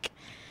 like,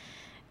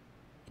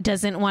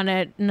 doesn't want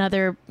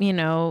another, you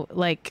know,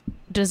 like,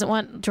 doesn't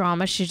want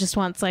drama. She just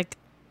wants, like,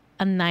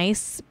 a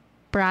nice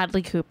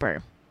Bradley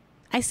Cooper.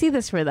 I see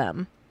this for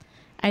them.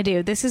 I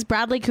do. This is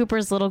Bradley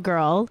Cooper's little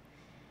girl,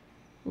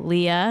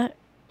 Leah,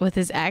 with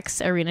his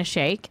ex, Arena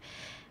Shayk.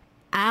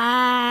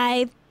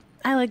 I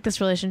like this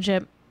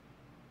relationship.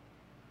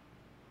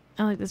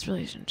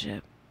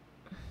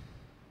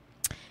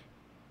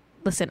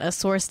 Listen, a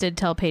source did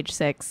tell Page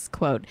Six,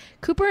 quote,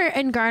 Cooper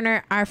and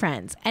Garner are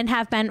friends and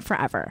have been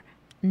forever.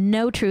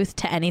 No truth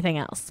to anything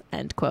else,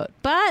 end quote.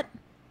 But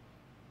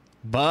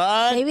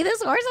maybe the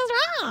source is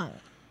wrong.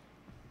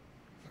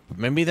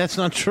 Maybe that's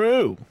not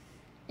true.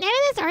 Maybe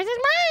the source is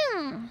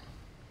wrong.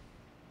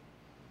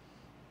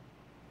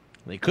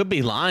 They could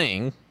be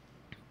lying.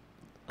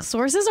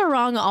 Sources are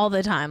wrong all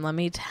the time, let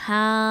me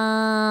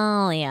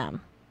tell you.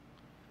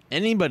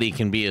 Anybody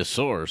can be a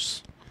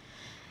source.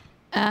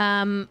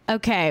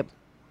 Okay.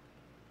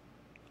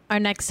 Our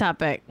next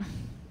topic.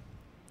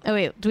 Oh,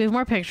 wait. Do we have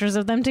more pictures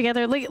of them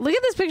together? Look at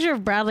this picture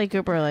of Bradley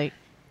Cooper. Like,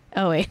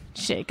 oh, wait.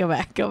 Shit. Go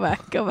back. Oh.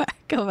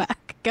 Go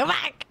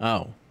back.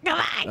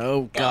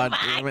 Oh, God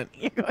damn it.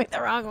 You're going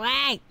the wrong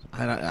way.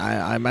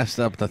 I messed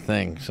up the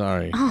thing.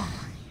 Sorry.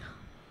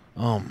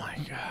 Oh, my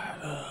God.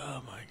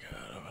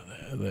 Over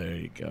there. There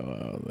you go.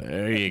 Oh,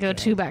 there you go. Go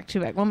two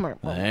back. One more.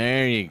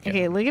 There you go.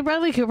 Okay, look at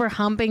Bradley Cooper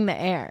humping the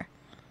air.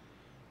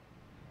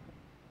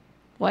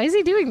 Why is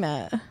he doing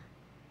that?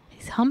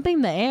 He's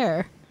humping the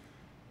air.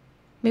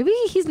 Maybe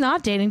he's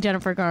not dating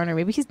Jennifer Garner.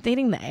 Maybe he's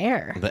dating the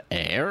air. The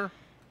air?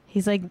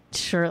 He's like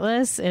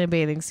shirtless in a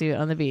bathing suit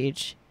on the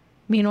beach.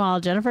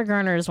 Meanwhile, Jennifer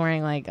Garner is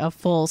wearing like a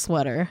full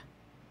sweater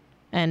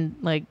and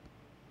like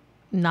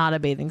not a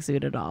bathing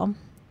suit at all.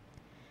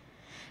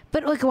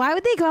 But like, why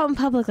would they go out in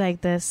public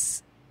like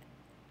this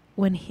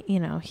when,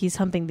 he's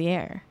humping the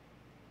air?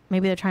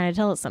 Maybe they're trying to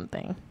tell us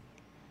something.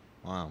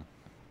 Wow.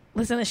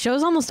 Listen, the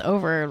show's almost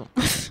over.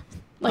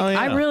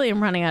 I really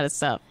am running out of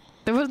stuff.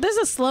 This is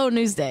a slow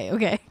news day,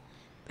 okay?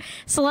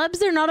 Celebs,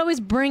 they're not always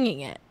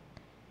bringing it.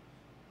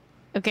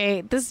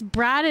 Okay, this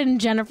Brad and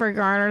Jennifer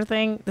Garner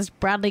thing, this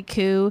Bradley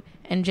Koo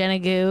and Jenna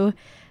Goo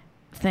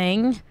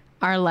thing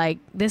are like,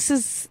 this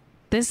is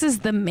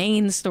the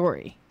main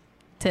story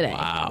today.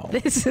 Wow.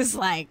 This is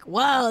like,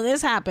 whoa,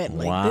 this happened.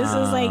 Like, This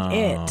is like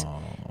it.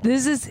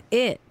 This is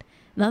it.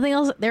 Nothing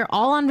else. They're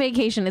all on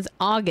vacation. It's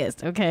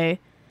August, okay?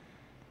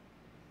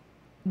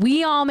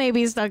 We all may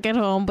be stuck at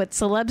home, but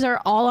celebs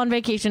are all on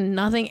vacation.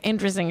 Nothing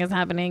interesting is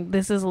happening.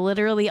 This is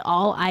literally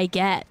all I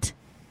get.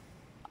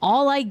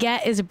 All I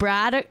get is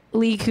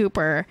Bradley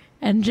Cooper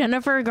and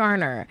Jennifer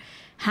Garner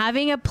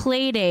having a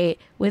play date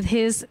with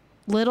his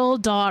little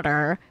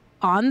daughter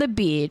on the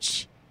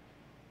beach.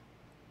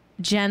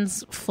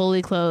 Jen's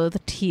fully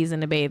clothed. He's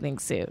in a bathing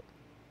suit.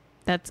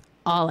 That's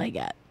all I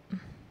get.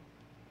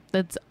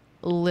 That's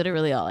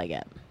literally all I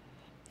get.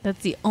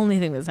 That's the only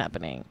thing that's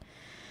happening.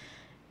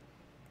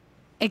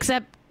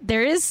 Except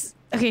there is...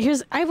 Okay,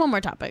 I have one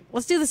more topic.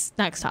 Let's do this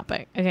next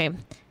topic. Okay.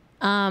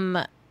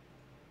 I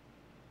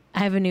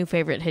have a new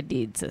favorite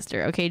Hadid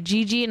sister. Okay,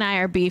 Gigi and I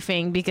are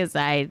beefing because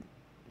I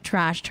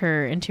trashed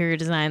her interior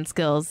design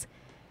skills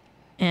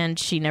and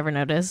she never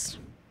noticed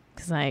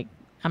because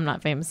I'm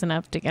not famous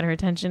enough to get her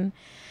attention.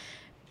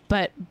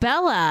 But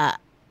Bella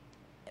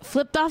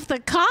flipped off the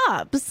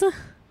cops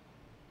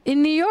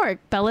in New York.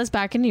 Bella's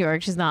back in New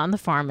York. She's not on the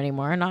farm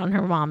anymore, not on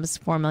her mom's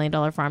 $4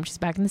 million farm. She's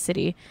back in the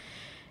city.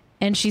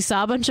 And she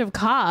saw a bunch of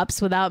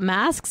cops without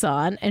masks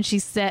on, and she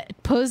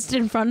posed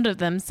in front of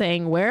them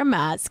saying, wear a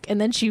mask.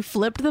 And then she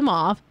flipped them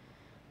off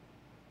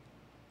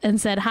and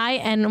said, hi,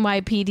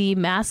 NYPD,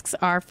 masks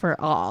are for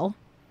all.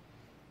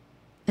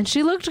 And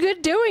she looked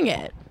good doing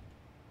it.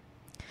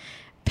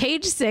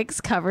 Page Six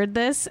covered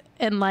this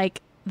in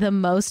like the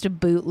most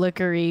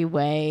bootlickery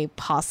way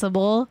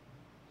possible.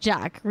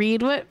 Jack,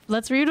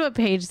 let's read what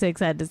Page Six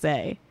had to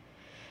say.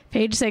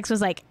 Page Six was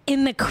like,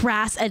 in the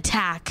crass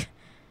attack.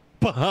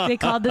 They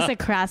called this a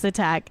crass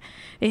attack.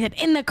 They said,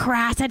 in the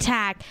crass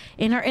attack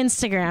in her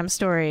Instagram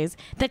stories,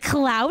 the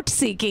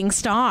clout-seeking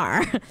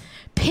star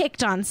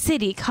picked on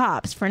city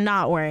cops for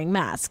not wearing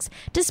masks,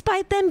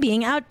 despite them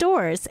being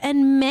outdoors,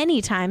 and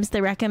many times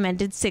they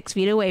recommended 6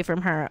 feet away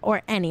from her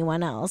or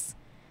anyone else.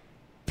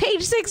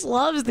 Page Six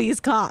loves these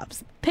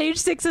cops. Page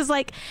Six is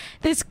like,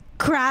 this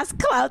crass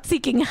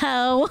clout-seeking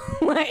hoe.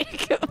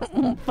 Like,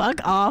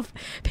 fuck off.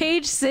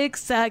 Page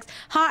Six sucks.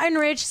 Hot and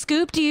Rich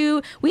scooped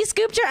you. We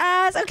scooped your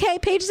ass. Okay,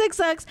 Page Six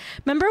sucks.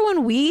 Remember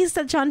when we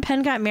said Sean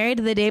Penn got married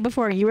the day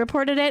before you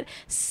reported it?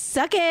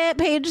 Suck it,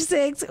 Page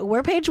Six.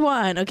 We're page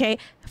one, okay?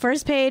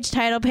 First page,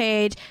 title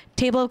page,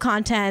 table of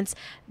contents.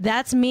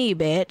 That's me,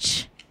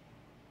 bitch.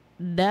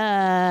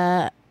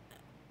 Duh.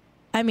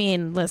 I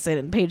mean,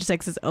 listen, Page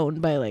Six is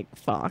owned by, like,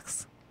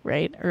 Fox.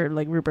 right? Or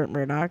like Rupert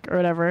Murdoch or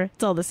whatever.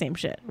 It's all the same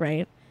shit,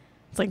 right?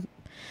 It's like,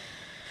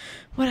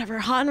 whatever.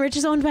 Hot and Rich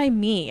is owned by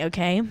me,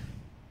 okay?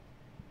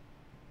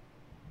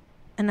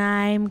 And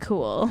I'm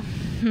cool.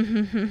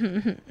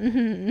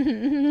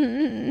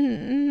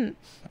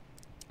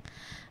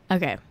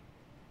 Okay.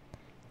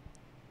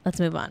 Let's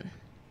move on.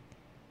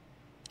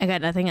 I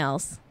got nothing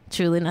else.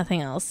 Truly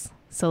nothing else.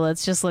 So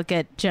let's just look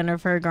at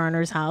Jennifer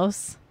Garner's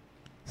house.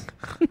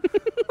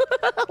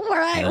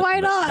 Why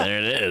not? There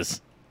it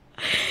is.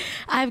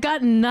 I've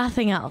got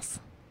nothing else.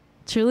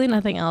 Truly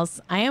nothing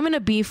else. I am in a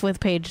beef with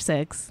Page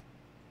Six.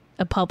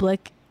 A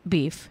public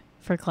beef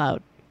for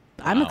clout.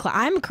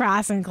 I'm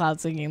crass in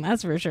clout singing,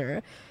 that's for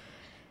sure.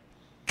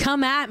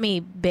 Come at me,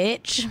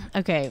 bitch.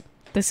 Okay,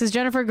 this is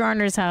Jennifer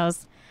Garner's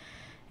house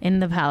in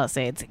the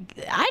Palisades.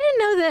 I didn't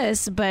know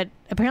this, but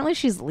apparently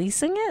she's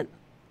leasing it.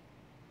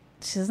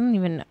 She doesn't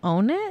even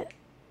own it.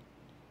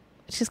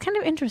 She's kind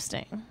of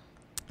interesting.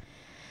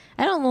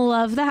 I don't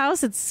love the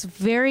house. It's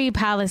very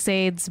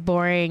Palisades,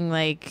 boring,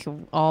 like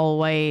all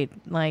white,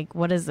 like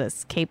what is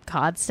this, Cape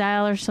Cod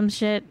style or some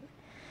shit.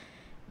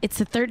 It's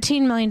a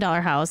 $13 million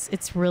house.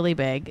 It's really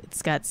big.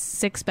 It's got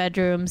 6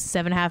 bedrooms,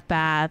 7.5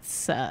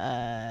 baths,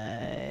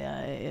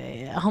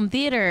 a home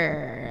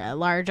theater, a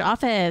large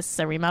office,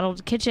 a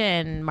remodeled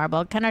kitchen,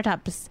 marble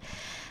countertops,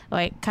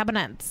 white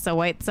cabinets, a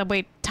white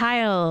subway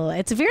tile.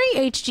 It's a very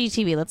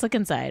HGTV. Let's look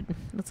inside.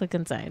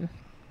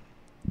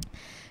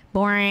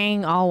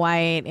 Boring, all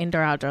white,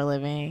 indoor outdoor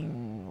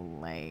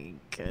living.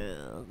 Like,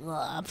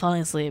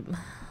 falling asleep.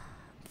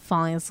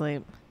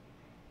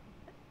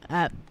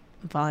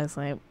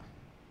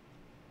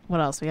 What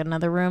else? We got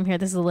another room here.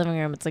 This is the living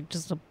room. It's like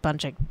just a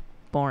bunch of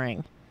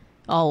boring.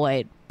 All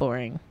white.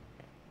 Boring.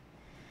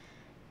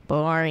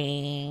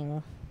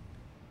 Do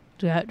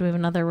we have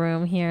another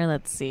room here?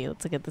 Let's see.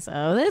 Let's look at this.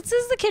 Oh, this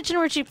is the kitchen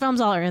where she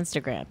films all her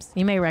Instagrams.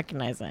 You may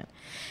recognize it.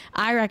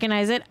 I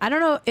recognize it. I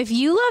don't know. If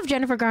you love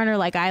Jennifer Garner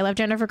like I love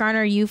Jennifer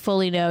Garner, you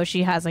fully know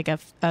she has like a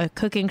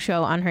cooking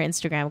show on her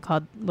Instagram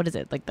called, what is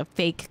it? Like the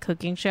Fake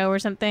Cooking Show or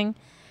something.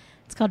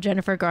 It's called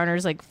Jennifer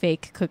Garner's like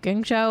Fake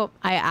Cooking Show.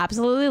 I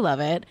absolutely love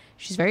it.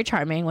 She's very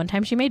charming. One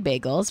time she made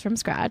bagels from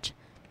scratch.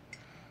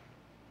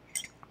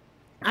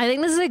 I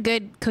think this is a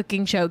good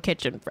cooking show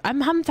kitchen.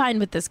 I'm fine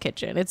with this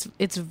kitchen.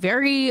 It's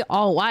very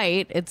all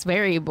white. It's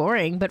very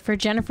boring, but for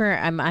Jennifer,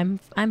 I'm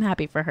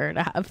happy for her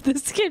to have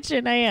this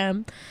kitchen. I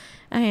am.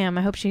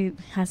 I hope she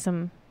has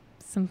some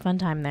fun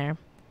time there.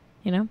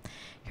 You know?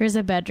 Here's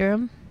a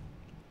bedroom.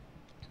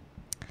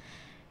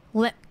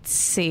 Let's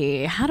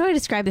see. How do I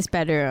describe this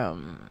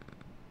bedroom?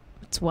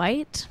 It's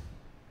white.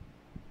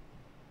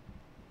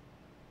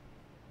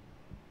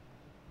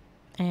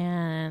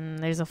 And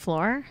there's a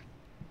floor.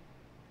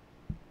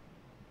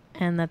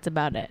 And that's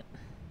about it.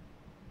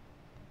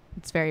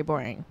 It's very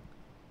boring.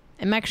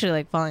 I'm actually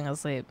like falling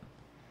asleep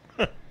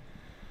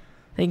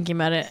thinking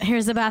about it.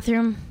 Here's the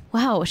bathroom.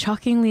 Wow,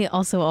 shockingly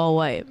also all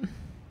white.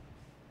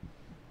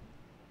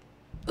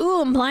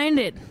 Ooh, I'm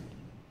blinded.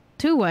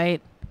 Too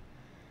white.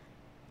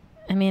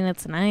 I mean,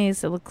 it's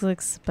nice. It looks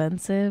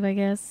expensive, I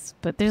guess.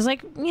 But there's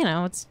like, you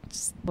know, it's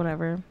just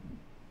whatever.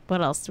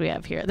 What else do we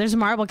have here? There's a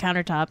marble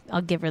countertop.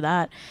 I'll give her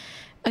that.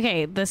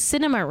 Okay, the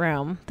cinema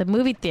room, the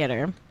movie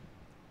theater.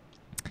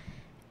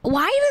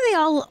 Why do they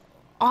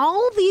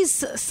all these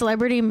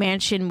celebrity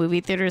mansion movie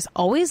theaters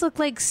always look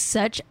like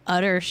such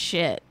utter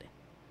shit?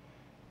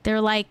 They're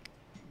like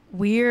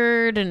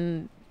weird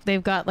and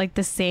they've got like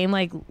the same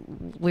like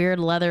weird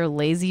leather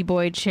lazy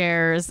boy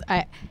chairs.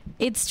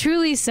 It's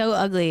truly so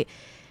ugly.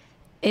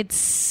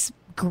 It's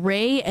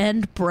gray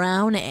and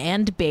brown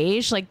and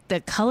beige. Like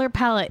the color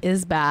palette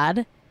is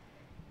bad.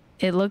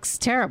 It looks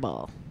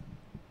terrible.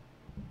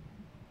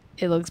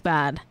 It looks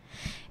bad.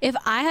 If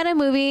I had a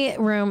movie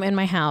room in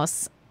my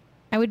house,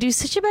 I would do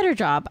such a better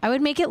job. I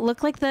would make it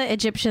look like the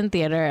Egyptian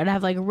theater. I'd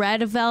have like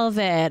red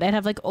velvet. I'd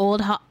have like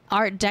old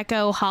Art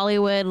Deco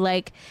Hollywood.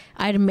 Like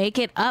I'd make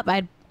it up.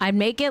 I'd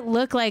make it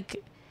look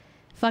like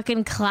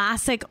fucking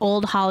classic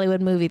old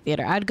Hollywood movie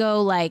theater. I'd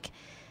go like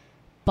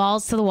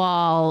balls to the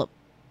wall,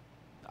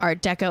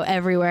 Art Deco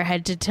everywhere,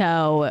 head to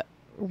toe,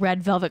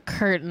 red velvet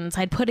curtains.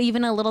 I'd put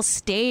even a little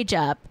stage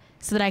up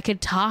so that I could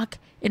talk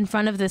in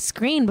front of the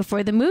screen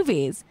before the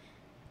movies.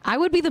 I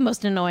would be the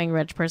most annoying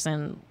rich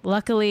person.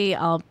 Luckily,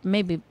 I'll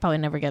probably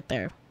never get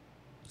there.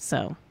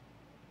 So,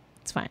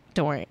 it's fine.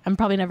 Don't worry. I'm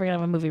probably never going to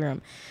have a movie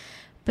room.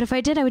 But if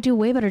I did, I would do a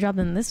way better job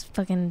than this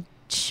fucking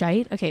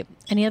shite. Okay,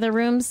 any other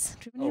rooms?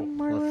 Do you have any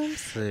more rooms?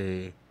 Let's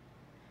see.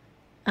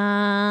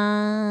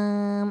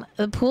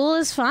 The pool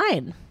is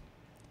fine.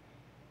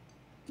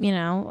 You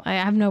know, I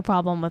have no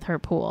problem with her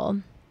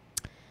pool.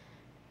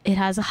 It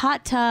has a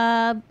hot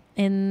tub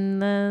in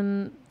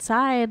the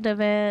side of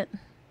it.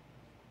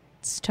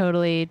 It's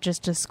totally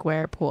just a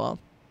square pool.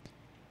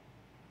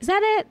 Is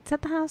that it? Is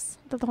that the house?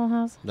 Is that the whole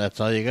house?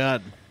 That's all you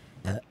got.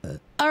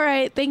 All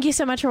right. Thank you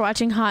so much for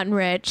watching Hot and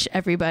Rich,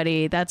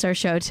 everybody. That's our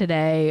show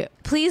today.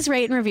 Please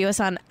rate and review us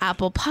on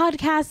Apple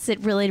Podcasts. It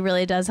really,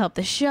 really does help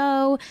the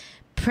show.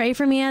 Pray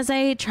for me as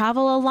I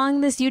travel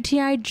along this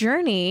UTI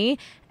journey.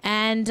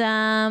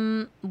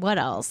 And what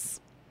else?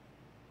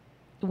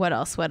 What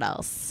else? What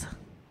else?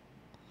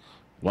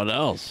 What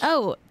else?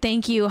 Oh,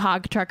 thank you,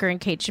 Hog Trucker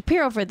and Kate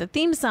Shapiro, for the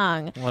theme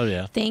song. Oh,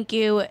 yeah. Thank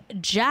you,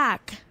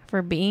 Jack,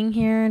 for being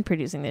here and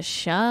producing this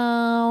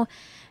show.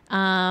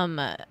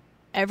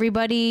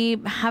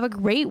 Everybody, have a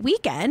great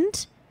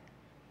weekend.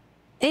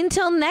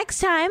 Until next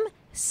time,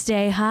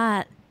 stay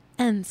hot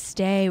and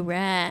stay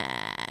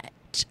red.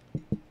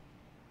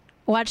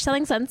 Watch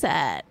Selling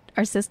Sunset,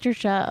 our sister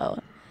show.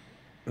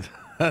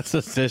 That's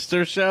a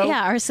sister show?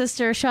 Yeah, our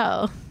sister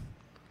show.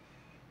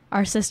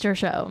 Our sister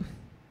show.